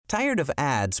Tired of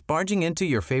ads barging into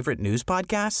your favorite news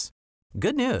podcasts?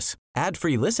 Good news.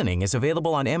 Ad-free listening is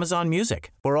available on Amazon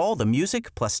Music for all the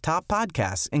music plus top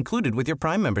podcasts included with your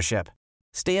Prime membership.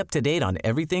 Stay up to date on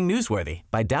everything newsworthy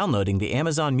by downloading the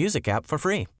Amazon Music app for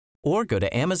free or go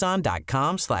to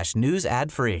amazon.com/news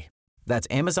ad free. That's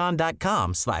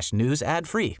amazon.com/news ad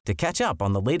free to catch up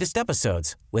on the latest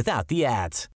episodes without the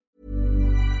ads.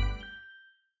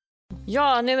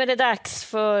 Ja, nu är det dags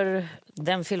för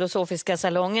den filosofiska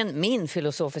salongen, min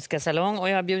filosofiska salong. Och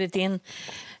jag har bjudit in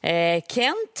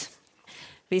Kent,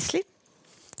 Wisti.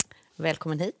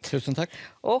 Välkommen hit. Tusen tack.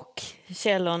 Och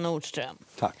Kjell och Nordström.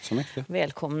 Tack så mycket.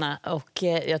 Välkomna. Och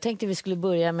jag tänkte vi skulle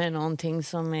börja med någonting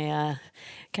som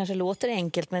kanske låter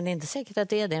enkelt, men det är inte säkert att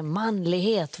det är det.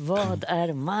 Manlighet. Vad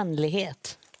är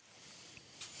manlighet?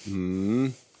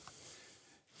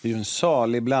 Det är ju en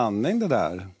salig blandning det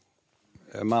där.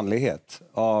 Manlighet.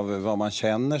 Av vad man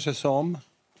känner sig som.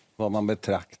 Vad man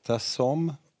betraktas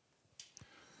som.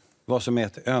 Vad som är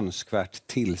ett önskvärt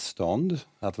tillstånd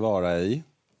att vara i.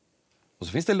 Och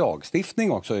så finns det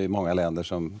lagstiftning också i många länder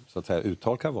som så att säga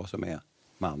uttolkar vad som är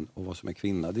man och vad som är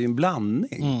kvinna. Det är en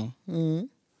blandning.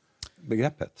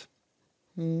 Begreppet.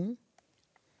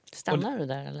 Stannar du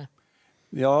där eller?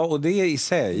 Ja, och det i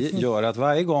sig gör att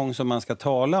varje gång som man ska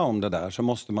tala om det där så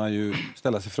måste man ju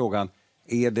ställa sig frågan,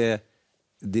 är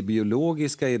det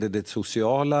biologiska, är det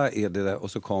sociala,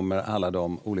 och så kommer alla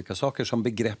de olika saker som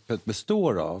begreppet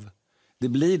består av. Det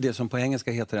blir det som på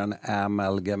engelska heter en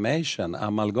amalgamation,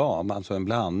 amalgam, alltså en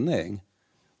blandning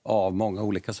av många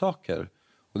olika saker.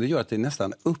 Och det gör att det är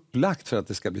nästan upplagt för att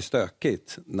det ska bli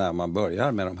stökigt när man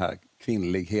börjar med de här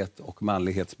kvinnlighet och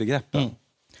manlighetsbegreppen.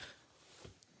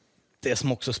 Det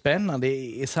som också är spännande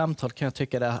i samtal kan jag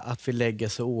tycka är att vi lägger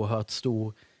så oerhört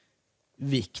stor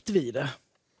vikt vid det.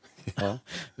 Ja.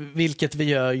 Vilket vi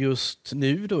gör just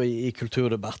nu då i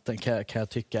kulturdebatten kan jag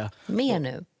tycka. Mer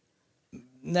nu?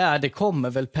 Nej, det kommer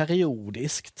väl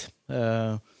periodiskt.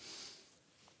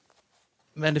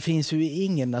 Men det finns ju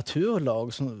ingen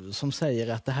naturlag som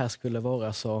säger att det här skulle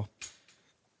vara så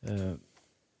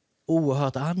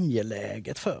oerhört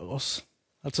angeläget för oss.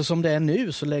 Alltså som det är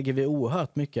nu så lägger vi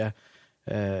oerhört mycket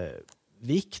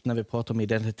vikt när vi pratar om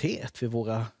identitet vid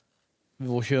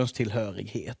vår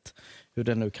könstillhörighet. Hur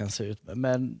den nu kan se ut.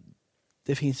 Men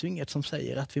det finns ju inget som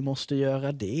säger att vi måste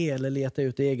göra det eller leta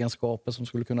ut egenskaper som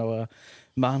skulle kunna vara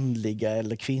manliga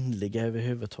eller kvinnliga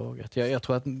överhuvudtaget. Jag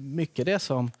tror att mycket det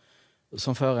som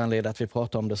föranleder att vi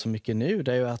pratar om det så mycket nu,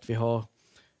 det är ju att vi har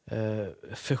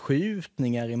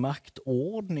förskjutningar i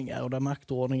maktordningar och där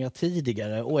maktordningar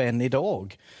tidigare och än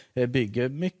idag bygger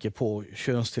mycket på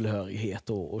könstillhörighet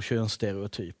och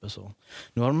könsstereotyper. Så.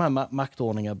 Nu har de här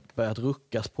maktordningarna börjat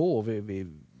ruckas på.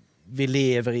 Vi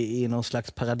lever i någon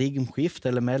slags paradigmskift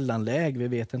eller mellanläge. Vi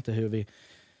vet inte hur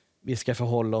vi ska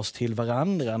förhålla oss till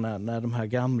varandra när de här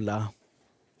gamla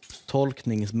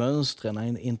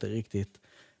tolkningsmönstren inte riktigt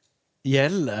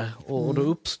gäller. Och då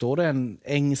uppstår det en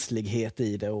ängslighet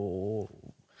i det. Och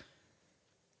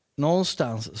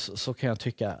någonstans så kan jag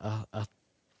tycka att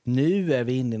nu är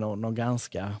vi inne i någon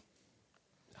ganska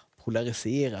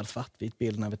polariserad svartvit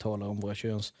bild när vi talar om våra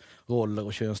könsroller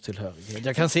och könstillhörighet.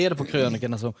 Jag kan se det på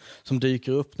krönikorna som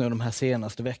dyker upp nu de här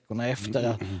senaste veckorna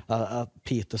efter att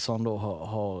Peterson då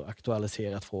har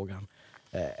aktualiserat frågan.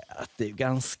 Att det är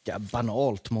ganska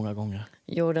banalt många gånger.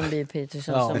 Jordan B.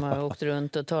 Peterson som har åkt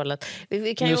runt och talat.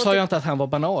 Nu sa jag inte att han var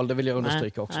banal, det vill jag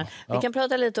understryka också. Vi kan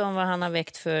prata lite om vad han har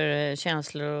väckt för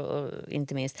känslor och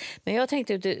inte minst. Men jag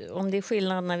tänkte om det är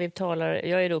skillnad när vi talar,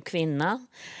 jag är då kvinna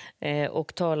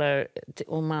och talar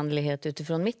om manlighet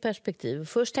utifrån mitt perspektiv.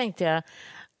 Först tänkte jag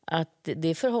att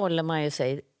det förhåller man ju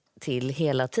sig till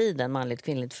hela tiden, manligt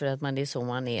kvinnligt, för att det är så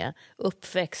man är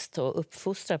uppväxt och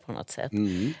uppfostrad på något sätt.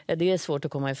 Det är svårt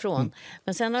att komma ifrån.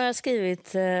 Men sen har jag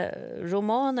skrivit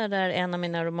romaner där en av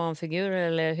mina romanfigurer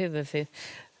eller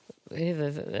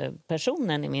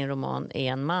huvudpersonen i min roman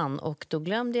är en man, och då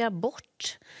glömde jag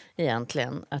bort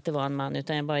egentligen att det var en man,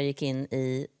 utan jag bara gick in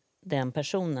i den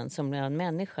personen som blev en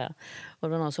människa. Och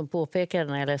det var någon som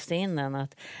påpekade när jag läste in den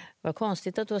att vad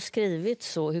konstigt att du har skrivit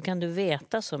så. Hur kan du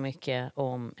veta så mycket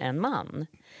om en man?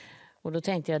 Och då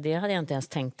tänkte jag, det hade jag inte ens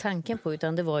tänkt tanken på,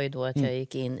 utan det var ju då att jag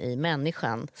gick in i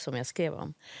människan som jag skrev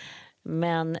om.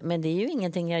 Men det är ju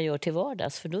ingenting jag gör till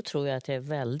vardags, för då tror jag att jag är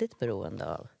väldigt beroende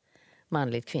av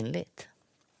manligt kvinnligt.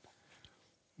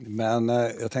 Men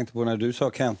jag tänkte på när du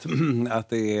sa, Kent, att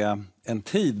det är en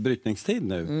brytningstid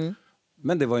nu.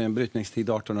 Men det var ju en brytningstid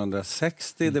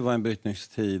 1860, det var en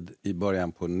brytningstid i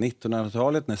början på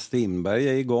 1900-talet när Strindberg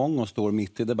är igång och står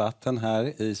mitt i debatten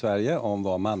här i Sverige om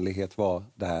vad manlighet var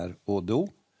där och då.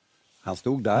 Han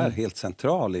stod där helt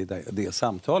central i det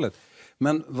samtalet.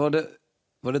 Men vad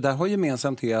det där har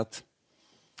gemensamt är att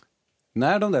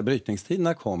när de där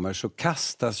brytningstiderna kommer så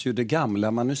kastas ju det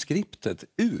gamla manuskriptet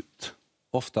ut.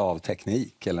 Ofta av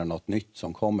teknik eller något nytt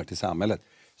som kommer till samhället.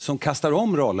 Som kastar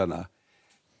om rollerna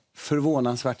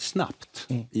förvånansvärt snabbt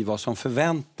i vad som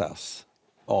förväntas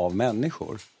av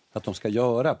människor. Att de ska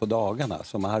göra på dagarna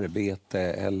som arbete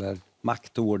eller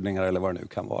maktordningar eller vad det nu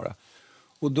kan vara.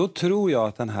 Och då tror jag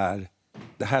att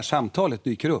det här samtalet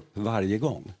dyker upp varje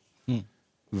gång.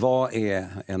 Vad är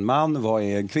en man? Vad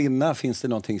är en kvinna? Finns det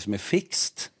någonting som är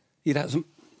fixt i det här,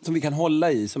 som vi kan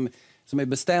hålla i, som är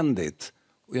beständigt?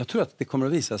 Och jag tror att det kommer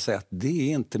att visa sig att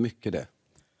det är inte mycket det.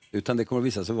 Utan det kommer att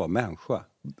visa sig vara människa.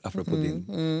 Apropå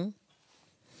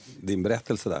din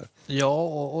berättelse där. Ja,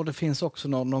 och det finns också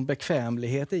någon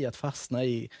bekvämlighet i att fastna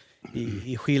i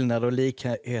skillnader och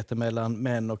likheter mellan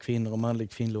män och kvinnor och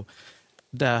manlig kvinnor.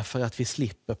 Därför att vi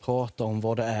slipper prata om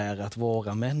vad det är att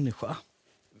vara människa.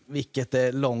 Vilket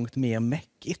är långt mer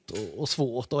mäckigt och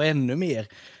svårt och ännu mer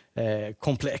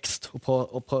komplext.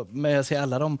 Men jag ser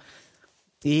alla de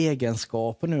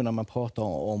egenskaper nu när man pratar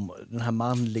om den här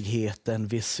manligheten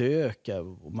vi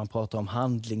söker. Man pratar om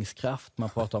handlingskraft, man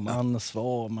pratar om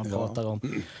ansvar, man pratar om...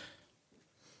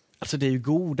 Alltså det är ju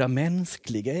goda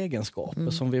mänskliga egenskaper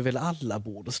som vi väl alla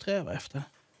borde sträva efter.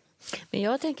 Men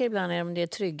jag tänker ibland om det är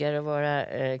tryggare att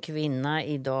vara kvinna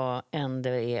idag än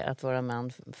det är att vara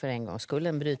man för en gångs skull,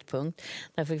 en brytpunkt.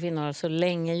 Därför kvinnor har så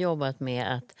länge jobbat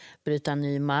med att bryta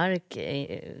ny mark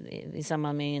i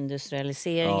samband med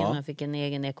industrialiseringen. Ja. Man fick en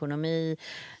egen ekonomi.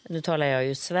 Nu talar jag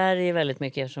ju Sverige väldigt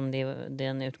mycket eftersom det är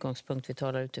en utgångspunkt vi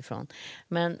talar utifrån.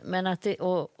 Men att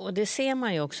och det ser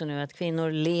man ju också nu att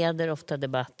kvinnor leder ofta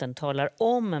debatten, talar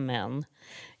om män.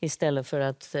 Istället för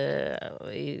att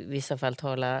i vissa fall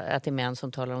att det är män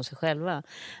som talar om sig själva.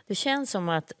 Det känns som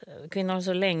att kvinnor har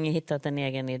så länge hittat en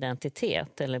egen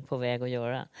identitet eller på väg att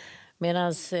göra. Medan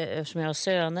eftersom jag har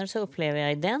söner så upplever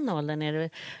jag i den åldern är det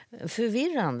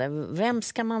förvirrande. Vem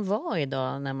ska man vara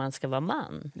idag när man ska vara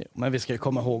man? Ja, men vi ska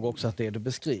komma ihåg också att det du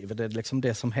beskriver, det är liksom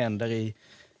det som händer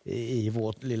i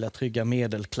vårt lilla trygga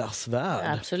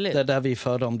medelklassvärld. Absolut. Där vi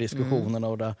för de diskussionerna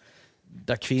och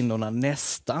där kvinnorna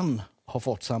nästan har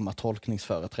fått samma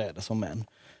tolkningsföreträde som män.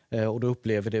 Och då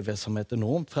upplever det väl som ett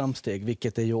enormt framsteg,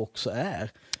 vilket det ju också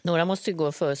är. Några måste ju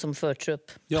gå för som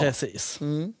förtrupp. Ja. Precis.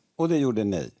 Och det gjorde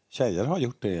ni. Tjejer har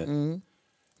gjort det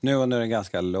nu under en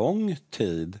ganska lång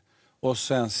tid. Och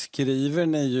sen skriver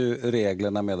ni ju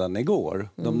reglerna medan ni går.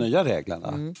 De nya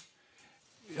reglerna.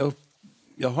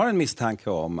 Jag har en misstanke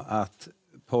om att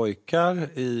pojkar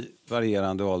i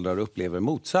varierande åldrar upplever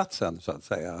motsatsen, så att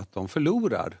säga. Att de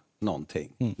förlorar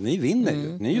någonting. Ni vinner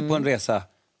ju. Ni är ju på en resa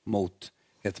mot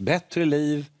ett bättre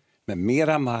liv med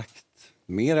mera makt,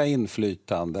 mera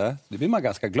inflytande. Det blir man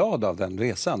ganska glad av, den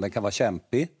resan. Den kan vara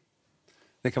kämpig.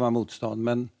 Det kan vara motstånd.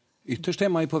 Men ytterst är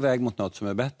man ju på väg mot något som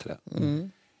är bättre.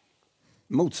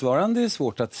 Motsvarande är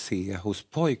svårt att se hos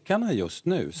pojkarna just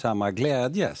nu. Samma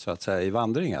glädje, så att säga, i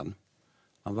vandringen.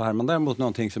 Man värmer däremot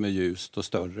någonting som är ljust och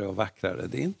större och vackrare.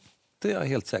 Det är inte jag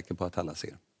helt säker på att alla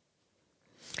ser.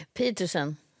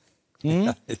 Peterson.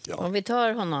 Ja. Om vi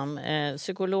tar honom,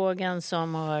 psykologen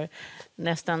som har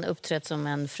nästan uppträtt som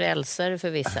en frälsare för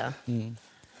vissa.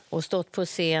 Och stått på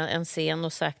en scen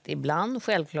och sagt ibland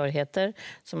självklarheter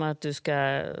som att du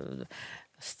ska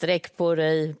sträck på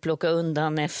dig, plocka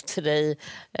undan efter dig,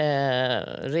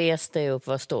 res dig upp,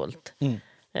 var stolt.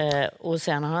 Och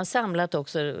sen har han samlat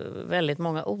också väldigt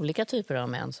många olika typer av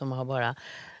män som har bara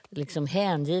liksom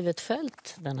hängivet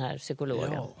följt den här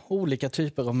psykologen. Ja, olika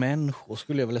typer av människor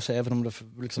skulle jag vilja säga, även om det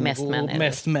liksom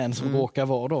mest män som råkar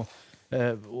vara då.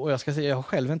 Och jag ska säga, jag har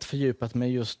själv inte fördjupat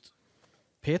mig just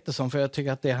Peterson, för jag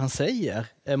tycker att det han säger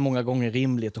är många gånger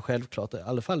rimligt och självklart, i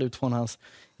alla fall utifrån hans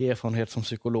erfarenhet som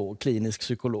psykolog, klinisk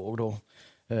psykolog då,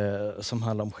 som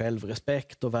handlar om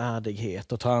självrespekt och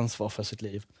värdighet och ta ansvar för sitt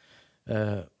liv.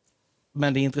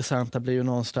 Men det intressanta blir ju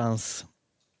någonstans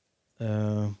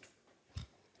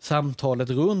samtalet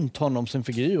runt honom som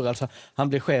figur. Alltså, han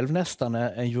blir själv nästan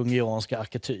en jungiansk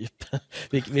arketyp,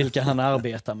 vilka han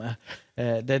arbetar med.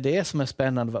 Det är det som är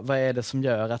spännande. Vad är det som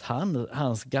gör att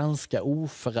hans ganska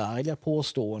oförargliga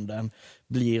påståenden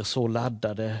blir så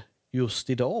laddade just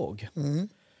idag?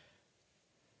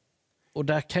 Och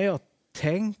där kan jag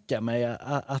tänka mig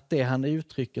att det han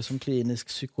uttrycker som klinisk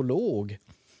psykolog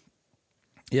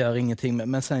gör ingenting med,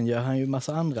 men sen gör han ju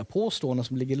massa andra påståenden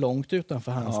som ligger långt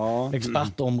utanför hans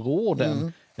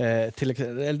expertområden. Till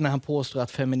exempel när han påstår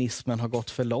att feminismen har gått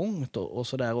för långt och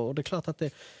sådär. Och det är klart att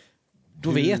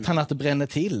då vet han att det bränner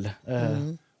till.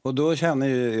 Och då känner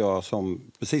jag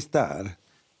som precis där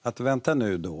att vänta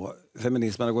nu då,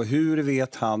 feminismen går, hur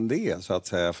vet han det så att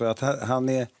säga? För att han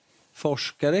är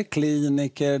forskare,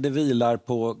 kliniker, det vilar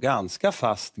på ganska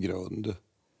fast grund.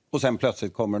 Och sen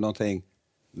plötsligt kommer någonting,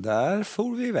 där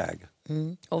får vi iväg.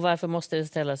 Och varför måste det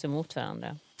ställas emot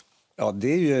varandra? Ja,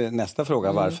 det är ju nästa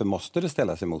fråga. Varför måste det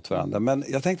ställas emot varandra? Men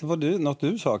jag tänkte på något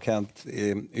du sa, Kent,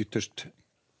 ytterst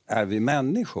är vi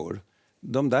människor.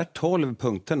 De där 12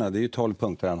 punkterna, det är ju 12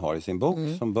 punkter han har i sin bok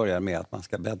som börjar med att man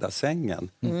ska bädda sängen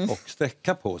och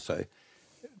sträcka på sig.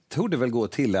 Tror det väl gå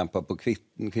att tillämpa på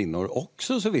kvinnor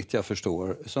också, så vitt jag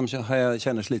förstår, som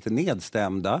känner sig lite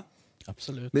nedstämda.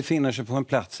 Absolut. Befinner sig på en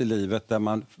plats i livet där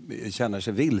man känner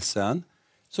sig vilsen,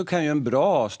 så kan ju en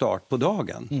bra start på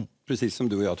dagen, precis som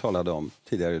du och jag talade om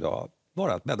tidigare idag,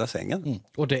 vara att bädda sängen.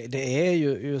 Och det är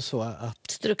ju så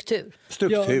att... Struktur.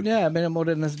 Ja, men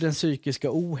den psykiska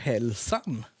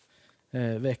ohälsan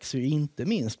växer ju inte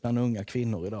minst bland unga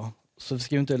kvinnor idag. Så vi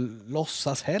ska ju inte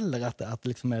låtsas heller att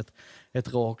liksom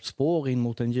ett rakt spår in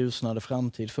mot en ljusnande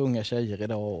framtid för unga tjejer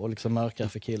idag och liksom mörkare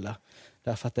för killar.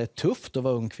 Därför att det är tufft att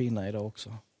vara ung kvinna idag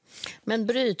också. Men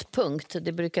brytpunkt,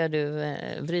 det brukar du,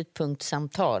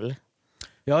 brytpunktsamtal.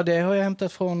 Ja, det har jag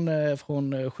hämtat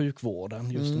från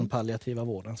sjukvården, just den palliativa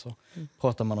vården. Så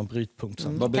pratar man om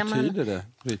brytpunktsamtal. Vad betyder det,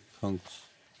 brytpunkt?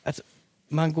 Alltså,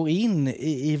 man går in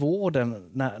i vården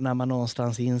när man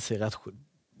någonstans inser att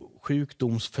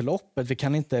sjukdomsförloppet, vi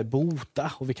kan inte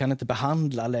bota och vi kan inte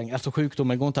behandla längre. Alltså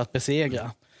sjukdomen går inte att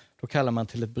besegra. Då kallar man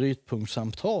till ett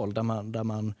brytpunktssamtal där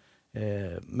man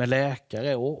med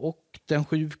läkare och den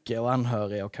sjuke och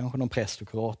anhöriga och kanske någon präst och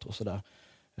kurator och sådär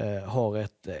har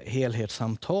ett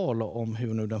helhetssamtal om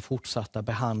hur nu den fortsatta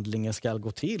behandlingen ska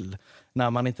gå till när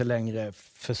man inte längre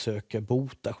försöker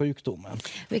bota sjukdomen.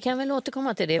 Vi kan väl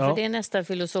återkomma till det, för det är nästa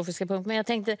filosofiska punkt. Men jag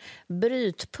tänkte,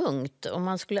 brytpunkt, om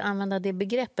man skulle använda det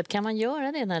begreppet, kan man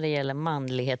göra det när det gäller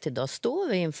manlighet idag? Står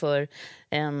vi inför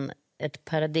ett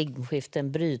paradigmskifte,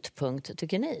 en brytpunkt,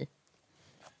 tycker ni?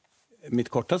 Mitt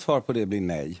korta svar på det blir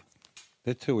nej.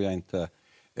 Det tror jag inte.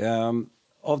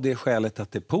 Av det skälet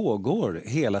att det pågår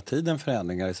hela tiden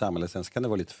förändringar i samhället. Sen kan det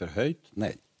vara lite förhöjt.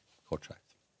 Nej, kort sagt.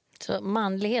 Så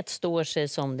manlighet står sig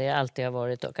som det alltid har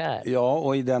varit och är? Ja,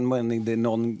 och i den mening det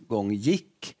någon gång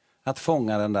gick att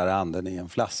fånga den där anden i en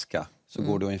flaska, så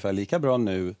går det ungefär lika bra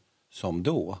nu som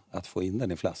då att få in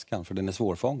den i flaskan, för den är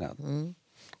svårfångad.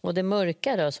 Och det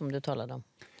mörka då, som du talade om?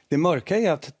 Det mörka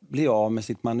är att bli av med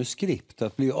sitt manuskript,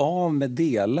 att bli av med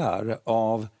delar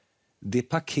av det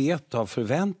paket av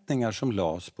förväntningar som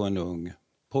lades på en ung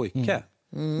pojke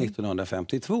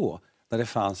 1952. Där det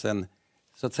fanns en,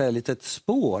 så att säga, litet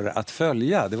spår att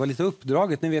följa. Det var lite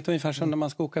uppdraget. Ni vet ungefär som när man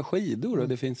ska åka skidor och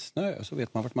det finns snö, så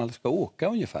vet man vart man ska åka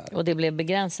ungefär. Och det blev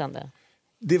begränsande?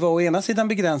 Det var å ena sidan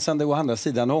begränsande och å andra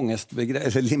sidan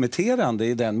eller limiterande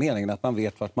i den meningen att man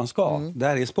vet vart man ska.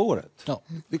 Där är spåret. Ja.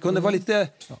 Det kunde vara lite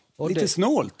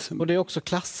snålt. Och det är också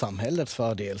klassamhällets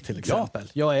fördel till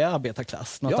exempel. Ja. Jag är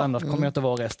arbetarklass. Något annat kommer jag inte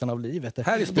vara resten av livet.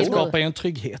 Det skapar ju en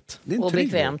trygghet. Det är en trygghet. Och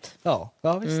bekvämt.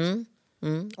 Ja visst.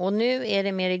 Och nu är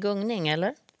det mer i gungning,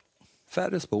 eller?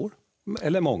 Färre spår.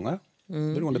 Eller många.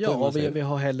 Vi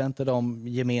har heller inte de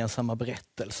gemensamma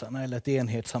berättelserna eller ett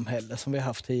enhetssamhälle som vi har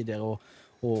haft tidigare.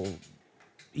 Och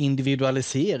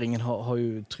individualiseringen har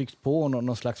ju tryckt på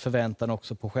någon slags förväntan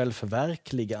också på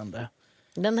självförverkligande.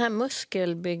 Den här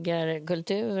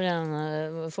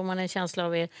muskelbyggarkulturen, får man en känsla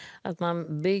av att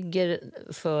man bygger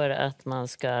för att man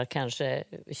ska kanske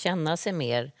känna sig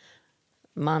mer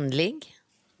manlig?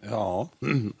 Ja,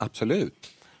 absolut.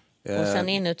 Och sen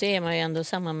inuti är man ju ändå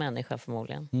samma människa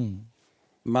förmodligen.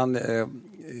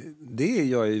 Det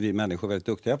gör ju vi människor väldigt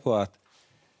duktiga på, att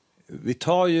vi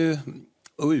tar ju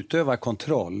och utövar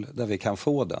kontroll där vi kan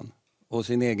få den. Och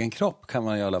sin egen kropp kan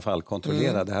man i alla fall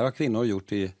kontrollera. Det här har kvinnor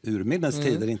gjort i urminnes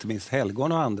tider, inte minst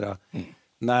helgon och andra.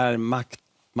 När man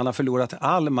har förlorat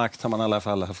all makt har man i alla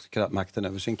fall haft makten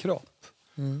över sin kropp.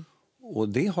 Och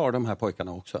det har de här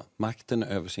pojkarna också. Makten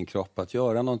över sin kropp, att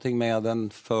göra någonting med den,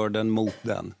 för den, mot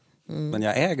den. Men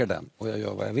jag äger den och jag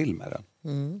gör vad jag vill med den.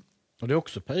 Och det är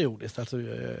också periodiskt. Alltså,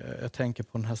 jag tänker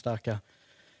på den här starka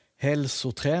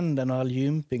hälsotrenden och all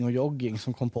gymping och jogging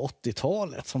som kom på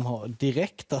 80-talet, som har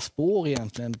direkta spår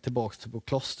egentligen tillbaka till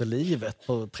klosterlivet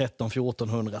på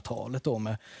 1300-1400-talet då,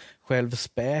 med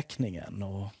självspäkningen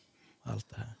och allt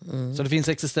det här. Så det finns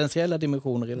existentiella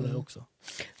dimensioner i det där också.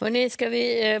 Hörrni, ska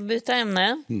vi byta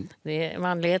ämne?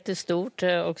 Manlighet är stort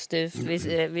och styvt.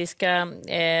 Vi ska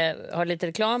ha lite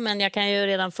reklam, men jag kan ju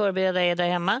redan förbereda er där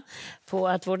hemma på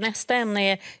att vårt nästa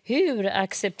ämne är: hur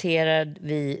accepterar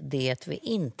vi det vi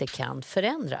inte kan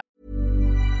förändra?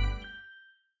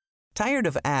 Tired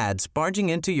of ads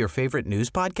barging into your favorite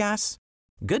news podcasts?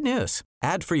 Good news.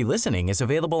 Ad-free listening is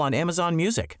available on Amazon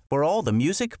Music for all the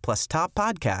music plus top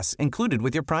podcasts included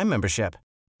with your Prime membership.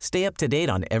 Stay up to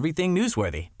date on everything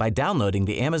newsworthy by downloading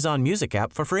the Amazon Music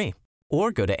app for free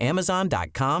or go to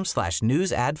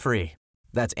amazon.com/news ad free.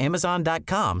 That's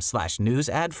amazon.com/news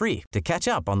ad free to catch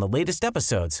up on the latest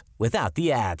episodes without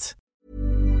the ads.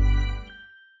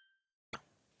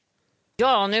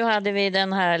 Ja, nu hade vi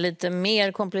den här lite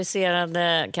mer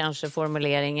komplicerade kanske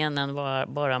formuleringen än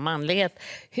bara manlighet.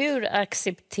 Hur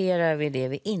accepterar vi det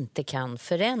vi inte kan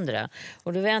förändra?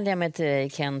 Och då vänder jag mig till dig,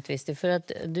 Kent, Wisti, för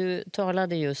att du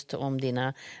talade just om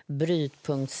dina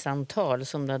brytpunktssamtal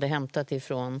som du hade hämtat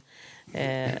ifrån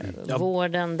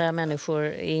vården där människor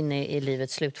är inne i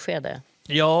livets slutskede.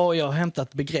 Ja, jag har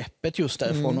hämtat begreppet just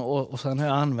därifrån och sen har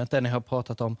jag använt det när jag har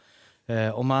pratat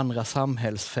om andra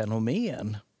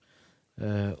samhällsfenomen.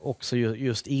 Också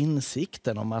just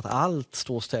insikten om att allt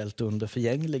står ställt under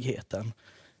förgängligheten.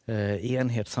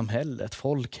 Enhetssamhället,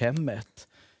 folkhemmet,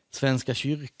 Svenska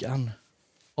kyrkan,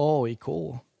 AIK,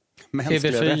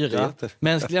 TV4.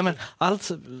 Mänskliga, men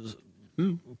allt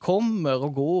kommer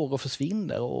och går och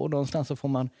försvinner och någonstans så får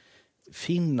man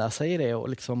finna sig i det och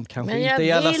liksom kanske men jag inte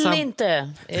i alla vill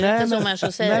inte. Är det inte så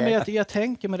människor säger? Nej, men jag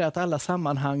tänker med det att alla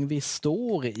sammanhang vi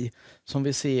står i som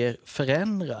vi ser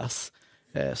förändras,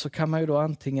 så kan man ju då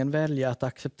antingen välja att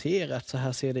acceptera att så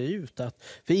här ser det ut.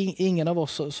 För ingen av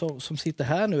oss som sitter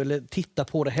här nu eller tittar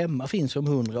på det hemma finns om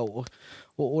 100 år.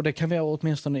 Och det kan vi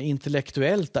åtminstone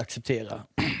intellektuellt acceptera.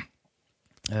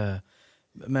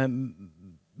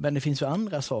 Men det finns ju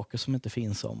andra saker som inte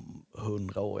finns om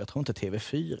 100 år. Jag tror inte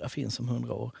TV4 finns om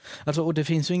 100 år. Alltså, och det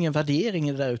finns ju ingen värdering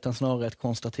i det där utan snarare ett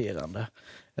konstaterande.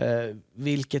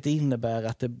 Vilket innebär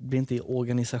att det blir inte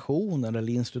organisationen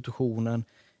eller institutionen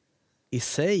i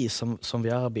sig som vi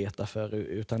arbetar för,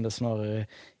 utan det är snarare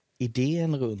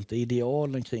idén runt det,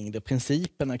 idealen kring det,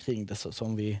 principerna kring det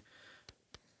som vi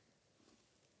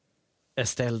är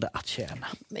ställda att tjäna.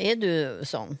 Är du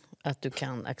sån att du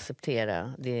kan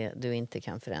acceptera det du inte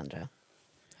kan förändra?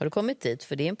 Har du kommit dit?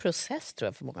 För det är en process tror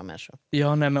jag för många människor.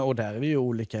 Ja, nej, men, och där är vi ju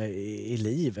olika i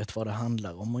livet vad det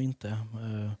handlar om och inte.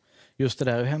 Just det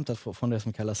där är hämtat från det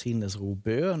som kallas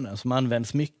sinnesrobönen som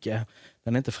används mycket.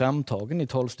 Den är inte framtagen i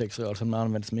 12-stegsrörelsen men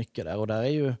används mycket där. Och där är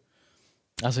ju,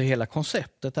 alltså hela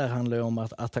konceptet där handlar ju om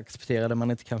att acceptera det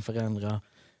man inte kan förändra.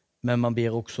 Men man ber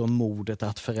också om modet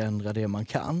att förändra det man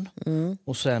kan.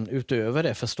 Och sen utöver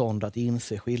det förstånd att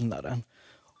inse skillnaden.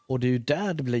 Och det är ju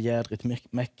där det blir jädrigt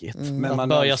mäckigt. Men att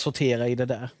börja sortera i det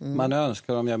där. Man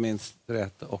önskar, om jag minns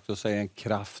rätt, också säga en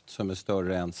kraft som är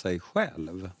större än sig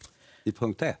själv. I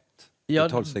punkt 1. I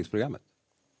 12-stegsprogrammet.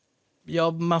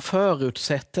 Ja, man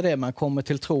förutsätter det. Man kommer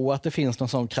till tro att det finns någon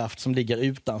sån kraft som ligger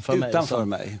utanför mig. Utanför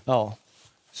mig? Ja.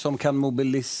 Som kan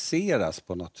mobiliseras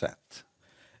på något sätt?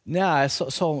 Nej,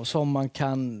 som man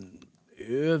kan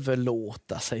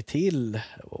överlåta sig till.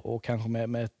 Och kanske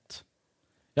med ett...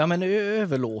 Ja, men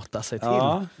överlåta sig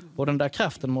till. Och den där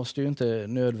kraften måste ju inte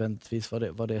nödvändigtvis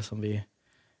vara det som vi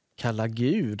kallar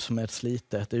Gud, som är ett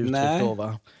slitet uttryck då,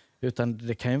 va? Utan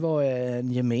det kan ju vara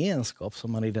en gemenskap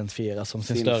som man identifierar som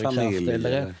sin större kraft.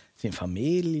 Eller sin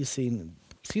familj, sin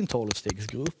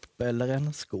 12-stegsgrupp, eller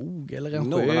en skog, eller en sjö.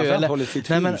 Någon har hållit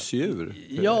sitt husdjur.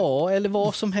 Ja, eller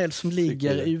vad som helst som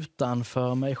ligger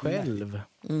utanför mig själv.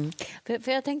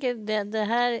 För jag tänker, det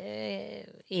här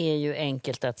är ju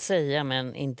enkelt att säga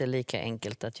men inte lika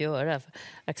enkelt att göra. För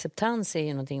acceptans är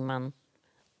ju någonting man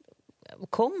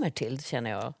kommer till, känner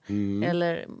jag.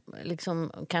 Eller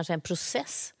liksom kanske en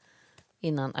process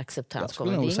innan acceptans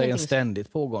kommer. Jag skulle nog säga en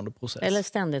ständigt pågående process. Eller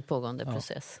ständigt pågående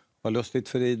process. Vad lustigt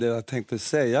för det jag tänkte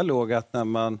säga låg att när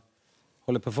man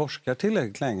håller på att forska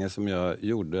tillräckligt länge som jag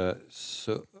gjorde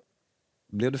så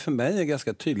blev det för mig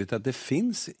ganska tydligt att det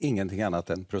finns ingenting annat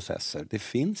än processer. Det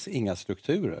finns inga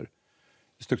strukturer.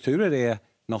 Strukturer är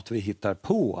något vi hittar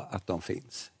på att de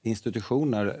finns.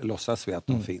 Institutioner låtsas vi att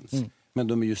de finns. Men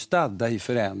de är ju stadda i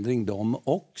förändring de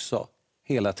också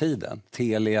hela tiden.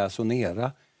 Telia,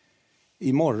 Sonera.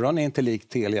 Imorgon är inte likt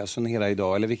Telia, Sonera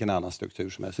idag eller vilken annan struktur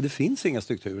som helst. Så det finns inga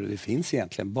strukturer, det finns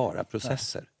egentligen bara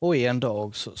processer. Och en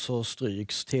dag så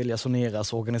stryks Telia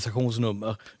Soneras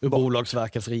organisationsnummer ur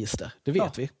Bolagsverkets register. Det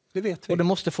vet vi. Det vet vi. Och det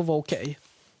måste få vara okej.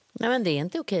 Nej, men det är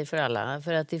inte okej för alla.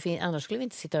 För att annars skulle vi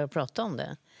inte sitta och prata om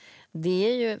det.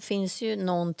 Det finns ju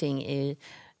någonting i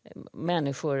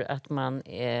människor att man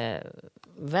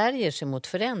värjer sig mot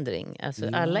förändring. Alltså,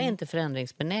 alla är inte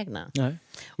förändringsbenägna. Nej.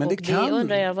 Men och det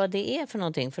undrar jag vad det är för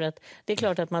någonting. För att det är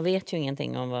klart att man vet ju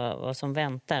ingenting om vad som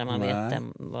väntar. Man vet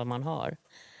vad man har.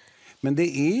 Men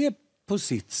det är på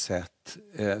sitt sätt,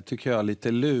 tycker jag,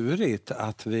 lite lurigt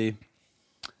att vi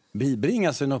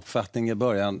bibringas en uppfattning i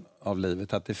början av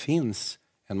livet att det finns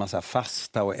en massa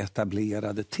fasta och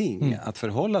etablerade ting att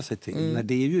förhålla sig till. När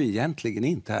det ju egentligen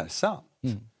inte är sant.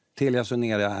 Telia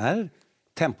Sonera är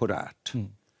temporärt.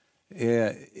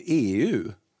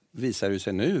 EU visar ju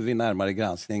sig nu vid närmare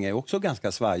granskning är också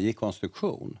ganska svajig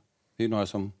konstruktion. Det är några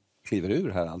som kliver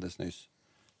ur här alldeles nyss.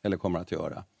 Eller kommer att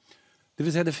göra. Det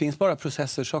vill säga det finns bara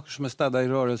processer, saker som är stadda i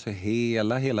rörelse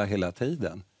hela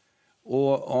tiden.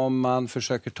 Och om man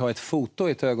försöker ta ett foto,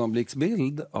 ett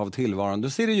ögonblicksbild av tillvaron, då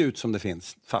ser det ju ut som det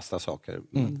finns fasta saker.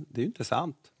 Men det är ju inte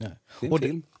sant. Det är en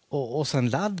film. Och sen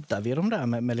laddar vi de där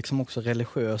med liksom också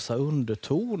religiösa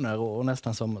undertoner och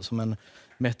nästan som en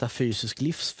metafysisk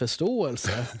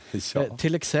livsförståelse.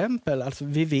 Till exempel, alltså,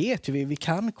 vi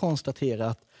kan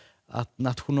konstatera att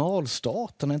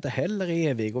nationalstaten inte heller är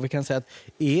evig. Och vi kan säga att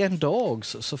en dag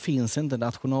så finns inte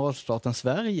nationalstaten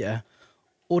Sverige.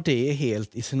 Och det är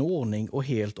helt i sin ordning och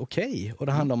helt okej. Och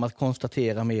det handlar om att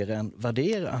konstatera mer än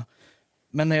värdera.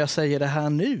 Men när jag säger det här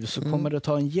nu så kommer det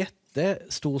ta en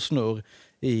jättestor snurr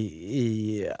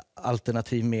i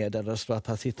alternativ media. Där det står att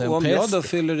här sitter en om präst. Jag då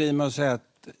fyller i med att säga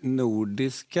att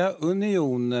Nordiska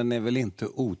unionen är väl inte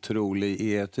otrolig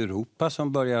i ett Europa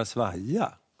som börjar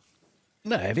svaja?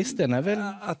 Nej, visst, den är väl...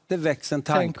 Att det väcks en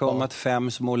tanke om att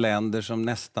 5 små länder som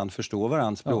nästan förstår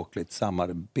varandra språkligt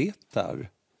samarbetar.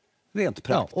 Rent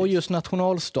praktiskt. Ja, och just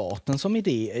nationalstaten som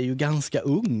idé är ju ganska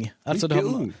ung. Alltså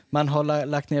man har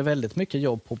lagt ner väldigt mycket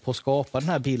jobb på att skapa den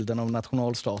här bilden av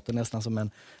nationalstaten nästan som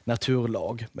en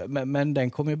naturlag. Men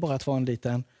den kommer ju bara att vara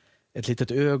ett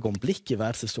litet ögonblick i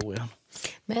världshistorien.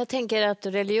 Men jag tänker att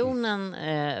religionen,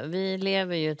 vi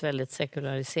lever ju i ett väldigt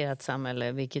sekulariserat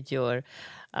samhälle, vilket gör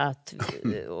att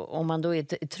om man då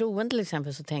är troende till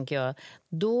exempel, så tänker jag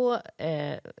då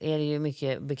är det ju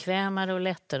mycket bekvämare och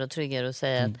lättare och tryggare att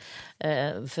säga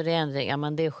att förändring, ja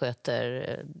men det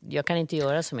sköter, jag kan inte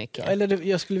göra så mycket. Eller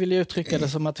jag skulle vilja uttrycka det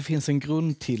som att det finns en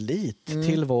grundtillit till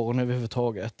tillvaron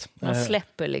överhuvudtaget. Man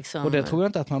släpper liksom. Och det tror jag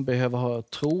inte att man behöver ha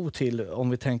tro till, om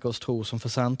vi tänker oss tro som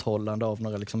försanthållande av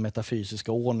några liksom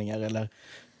metafysiska ordningar eller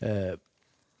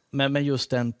men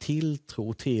just en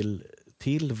tilltro till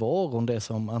tillvaron, det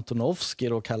som Antonovsky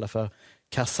då kallar för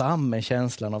kasam, med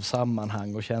känslan av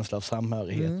sammanhang och känslan av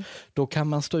samhörighet. Då kan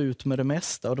man stå ut med det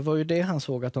mesta. Och det var ju det han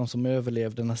såg, att de som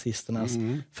överlevde nazisternas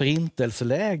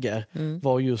förintelseläger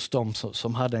var just de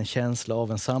som hade en känsla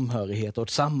av en samhörighet och ett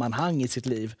sammanhang i sitt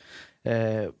liv.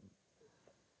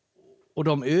 Och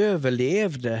de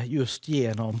överlevde just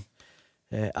genom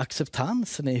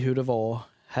acceptansen i hur det var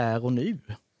här och nu.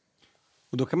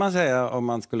 Och då kan man säga, om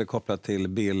man skulle koppla till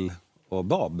Bill och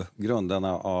Bob,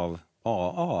 grundarna av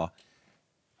AA,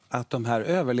 att de här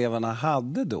överlevarna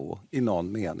hade då i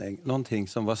någon mening någonting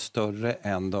som var större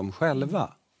än de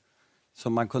själva.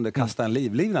 Som man kunde kasta en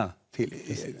livlina till,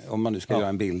 om man nu ska göra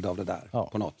en bild av det där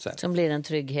på något sätt. Som blir en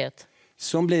trygghet.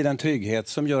 Som blir en trygghet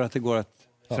som gör att det går att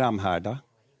framhärda,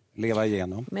 leva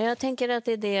igenom. Men jag tänker att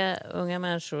det är det unga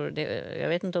människor, jag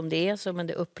vet inte om det är så, men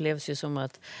det upplevs ju som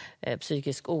att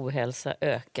psykisk ohälsa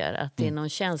ökar. Att det är någon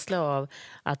känsla av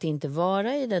att inte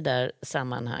vara i det där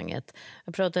sammanhanget.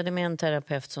 Jag pratade med en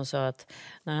terapeut som sa att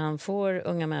när han får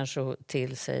unga människor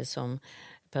till sig som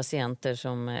patienter,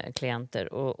 som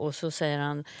klienter, och så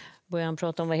börjar han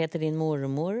prata om vad heter din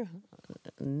mormor?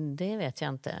 Det vet jag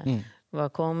inte. Var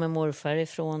kommer morfar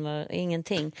ifrån?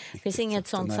 Ingenting. Det finns inget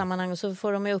sånt sammanhang. Och så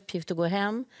får de i uppgift att gå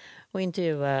hem och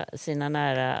intervjua sina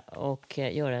nära och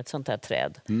göra ett sånt här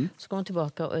träd. Så kommer de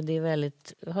tillbaka och det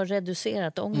är har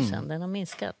reducerat ångesten. Den har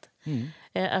minskat.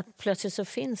 Att plötsligt så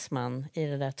finns man i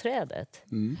det där trädet.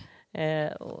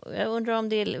 Jag undrar om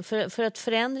det är, för att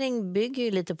förändring bygger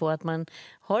ju lite på att man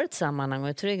har ett sammanhang och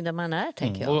är trygg där man är,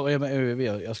 tänker jag. Och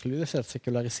jag skulle vilja säga att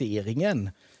sekulariseringen,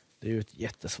 det är ju ett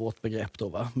jättesvårt begrepp då,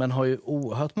 va? Men har ju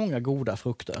oerhört många goda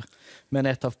frukter. Men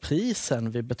ett av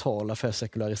prisen vi betalar för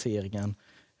sekulariseringen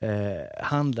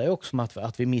handlar ju också om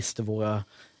att vi mister våra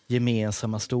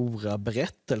gemensamma stora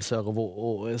berättelser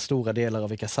och stora delar av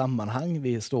vilka sammanhang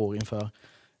vi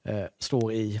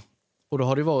står i. Och då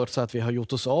har det varit så att vi har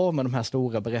gjort oss av med de här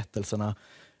stora berättelserna,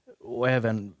 och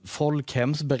även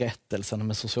folkhemsberättelserna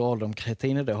med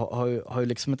socialdemokratin, det har ju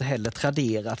liksom inte heller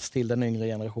traderats till den yngre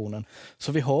generationen.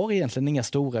 Så vi har egentligen inga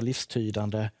stora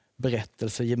livstydande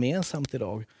berättelser gemensamt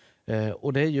idag.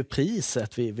 Och det är ju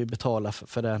priset vi betalar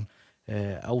för den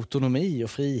autonomi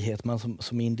och frihet man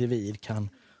som individ kan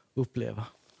uppleva.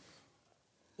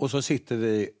 Och så sitter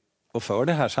vi och för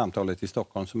det här samtalet i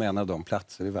Stockholm som en av de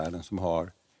platser i världen som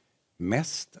har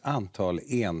mest antal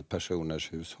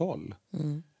enpersoners hushåll.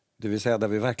 Det vill säga där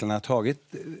vi verkligen har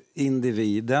tagit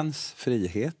individens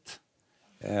frihet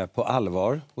på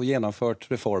allvar och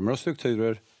genomfört reformer och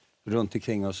strukturer runt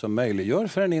omkring oss som möjliggör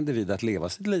för en individ att leva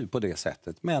sitt liv på det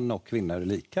sättet. Män och kvinnor är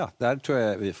lika. Där tror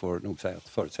jag vi får nog säga att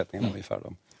förutsättningarna är ungefär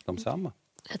de samma.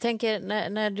 Jag tänker,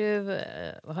 när du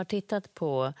har tittat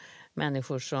på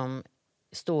människor som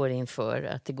står inför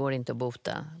att det går inte att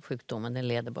bota sjukdomen, den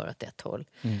leder bara åt ett håll.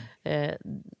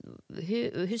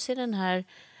 Hur ser den här...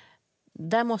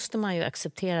 Där måste man ju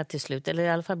acceptera till slut, eller i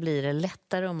alla fall blir det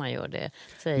lättare om man gör det.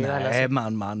 Nej,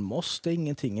 man måste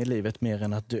ingenting i livet mer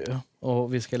än att dö.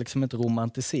 Och vi ska liksom inte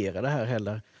romantisera det här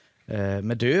heller.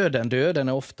 Med döden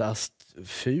är oftast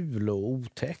ful och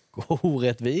otäck och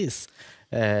orättvis.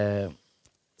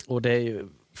 Och det är ju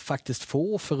faktiskt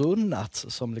få förunnat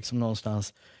som liksom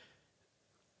någonstans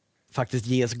faktiskt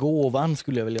ges gåvan,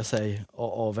 skulle jag vilja säga,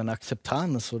 av en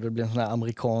acceptans. Och det blir en sån här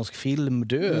amerikansk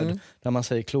filmdöd där man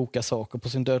säger kloka saker på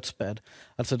sin dödsbädd.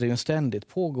 Alltså det är en ständigt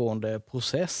pågående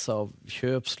process av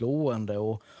köpslående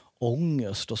och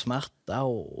ångest och smärta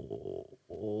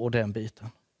och den biten.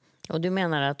 Och du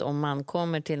menar att om man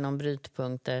kommer till någon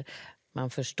brytpunkt där man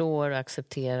förstår och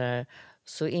accepterar,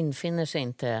 så infinner sig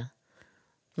inte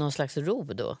någon slags ro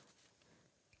då?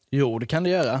 Jo, det kan det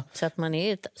göra. Så att man är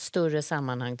i ett större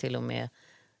sammanhang till och med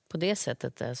på det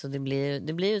sättet. Alltså det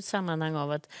blir ett sammanhang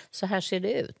av att så här ser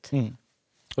det ut.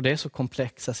 Och det är så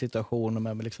komplexa situationer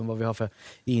med liksom vad vi har för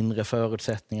inre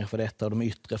förutsättningar för detta och de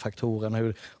yttre faktorerna,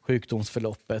 hur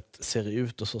sjukdomsförloppet ser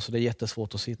ut och så det är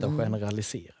jättesvårt att sitta och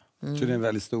generalisera. Så det är en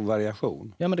väldigt stor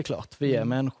variation? Ja, men det är klart. Vi är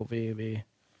människor.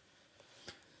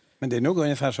 Men det är nog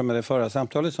ungefär som med det förra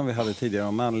samtalet som vi hade tidigare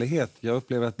om manlighet. Jag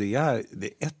upplever att det är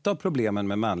ett av problemen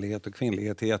med manlighet och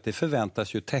kvinnlighet är att det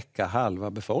förväntas ju täcka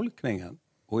halva befolkningen.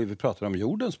 Och vi pratar om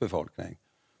jordens befolkning.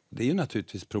 Det är ju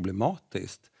naturligtvis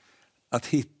problematiskt. Att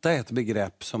hitta ett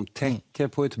begrepp som täcker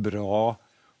på ett bra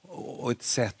och ett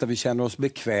sätt där vi känner oss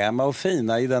bekväma och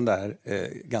fina i den där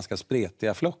ganska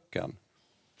spretiga flocken.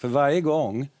 För varje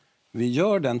gång vi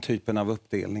gör den typen av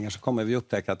uppdelningar så kommer vi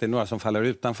upptäcka att det är några som faller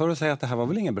utanför och säger att det här var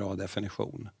väl ingen bra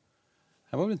definition. Det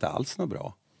här var väl inte alls något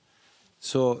bra.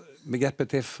 Så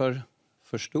begreppet är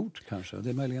för stort kanske. Det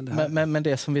är möjligen det här. Men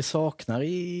det som vi saknar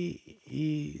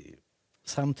i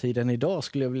samtiden idag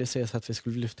skulle jag vilja säga så att vi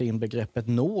skulle lyfta in begreppet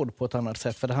nåd på ett annat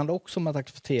sätt. För det handlar också om att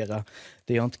acceptera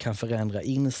det jag inte kan förändra,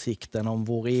 insikten om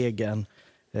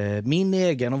min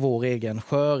egen och vår egen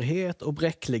skörhet och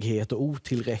bräcklighet och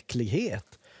otillräcklighet.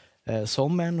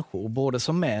 Som människor, både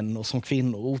som män och som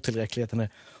kvinnor, otillräckligheten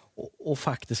och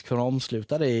faktiskt kunna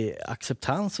omsluta det i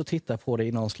acceptans och titta på det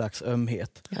i någon slags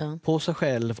ömhet på sig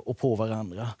själv och på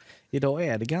varandra. Idag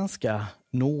är det ganska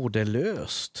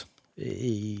nådelöst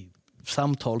i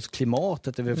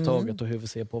samtalsklimatet överhuvudtaget och hur vi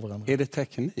ser på varandra. Är det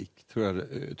teknik,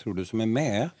 tror du, som är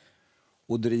med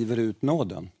och driver ut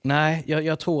nåden? Nej,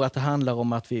 jag tror att det handlar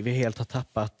om att vi helt har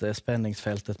tappat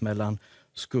spänningsfältet mellan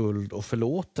skuld och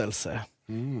förlåtelse.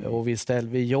 Och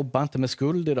vi jobbar inte med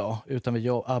skuld idag utan vi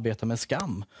arbetar med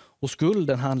skam. Och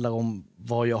skulden handlar om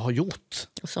vad jag har gjort.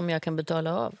 Som jag kan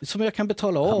betala av. Som jag kan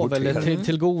betala av eller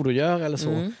tillgodogöra eller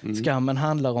så. Skammen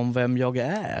handlar om vem jag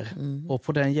är. Och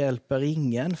på den hjälper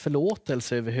ingen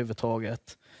förlåtelse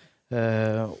överhuvudtaget.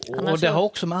 Och det har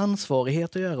också med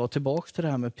ansvarighet att göra. Och tillbaka till det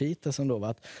här med Peterson då,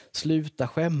 att sluta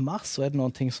skämmas, så är det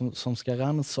någonting som ska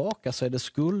rannsaka, så är det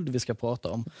skuld vi ska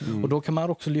prata om. Och då kan man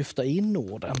också lyfta in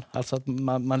nåden, alltså att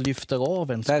man lyfter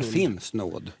av en skuld. Där finns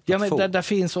nåd. Ja, men där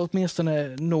finns åtminstone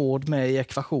nåd med i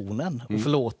ekvationen och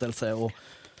förlåtelse. Och...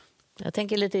 Jag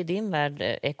tänker lite i din värld,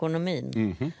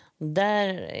 ekonomin.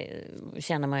 Där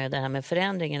känner man ju det här med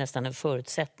förändring är nästan en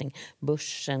förutsättning.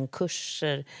 Börsen,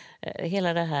 kurser,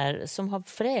 hela det här som har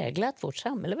präglat vårt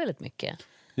samhälle väldigt mycket.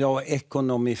 Ja,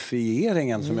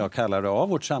 ekonomifieringen som jag kallar det av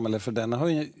vårt samhälle, för den har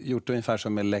ju gjort ungefär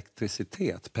som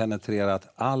elektricitet,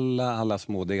 penetrerat alla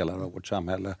små delar av vårt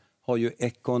samhälle, har ju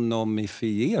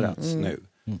ekonomifierats nu.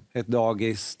 Ett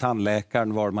dagis,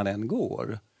 tandläkaren, var man än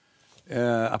går.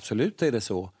 Absolut är det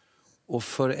så. Och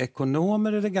för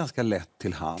ekonomer är det ganska lätt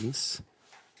till hands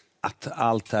att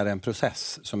allt är en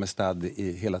process som är stadd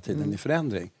i hela tiden i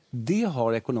förändring. Det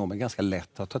har ekonomer ganska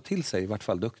lätt att ta till sig, i vart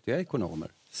fall duktiga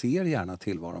ekonomer. Ser gärna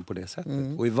tillvaron på det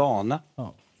sättet och är vana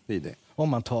vid det. Och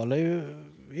man talar ju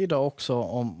idag också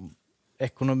om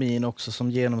ekonomin också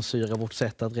som genomsyrar vårt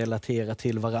sätt att relatera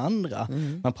till varandra.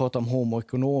 Man pratar om homo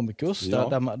economicus,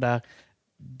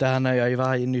 där när jag i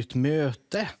varje nytt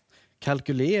möte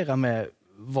kalkylerar med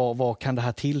vad kan det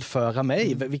här tillföra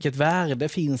mig? Vilket värde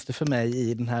finns det för mig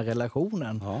i den här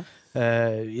relationen?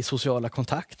 I sociala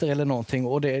kontakter eller någonting.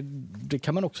 Och det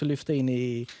kan man också lyfta in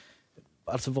i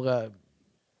alltså våra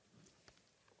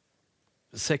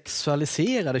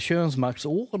sexualiserade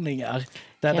könsmaktsordningar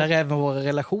där även våra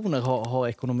relationer har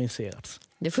ekonomiserats.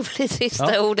 Det får bli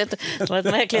sista ordet. Det var ett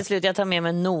märkligt slut. Jag tar med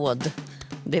mig nåd.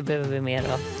 Det behöver vi mer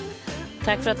av.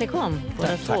 Tack för att ni kom.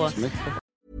 Tack så mycket.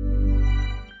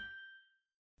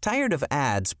 Tired of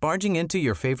ads barging into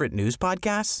your favorite news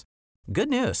podcasts? Good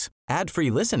news.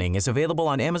 Ad-free listening is available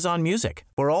on Amazon Music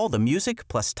for all the music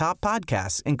plus top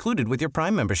podcasts included with your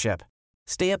Prime membership.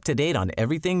 Stay up to date on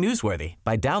everything newsworthy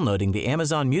by downloading the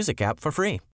Amazon Music app for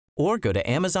free or go to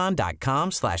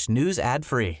amazon.com/news ad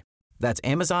free. That's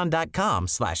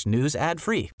amazon.com/news ad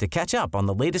free to catch up on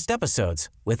the latest episodes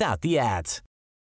without the ads.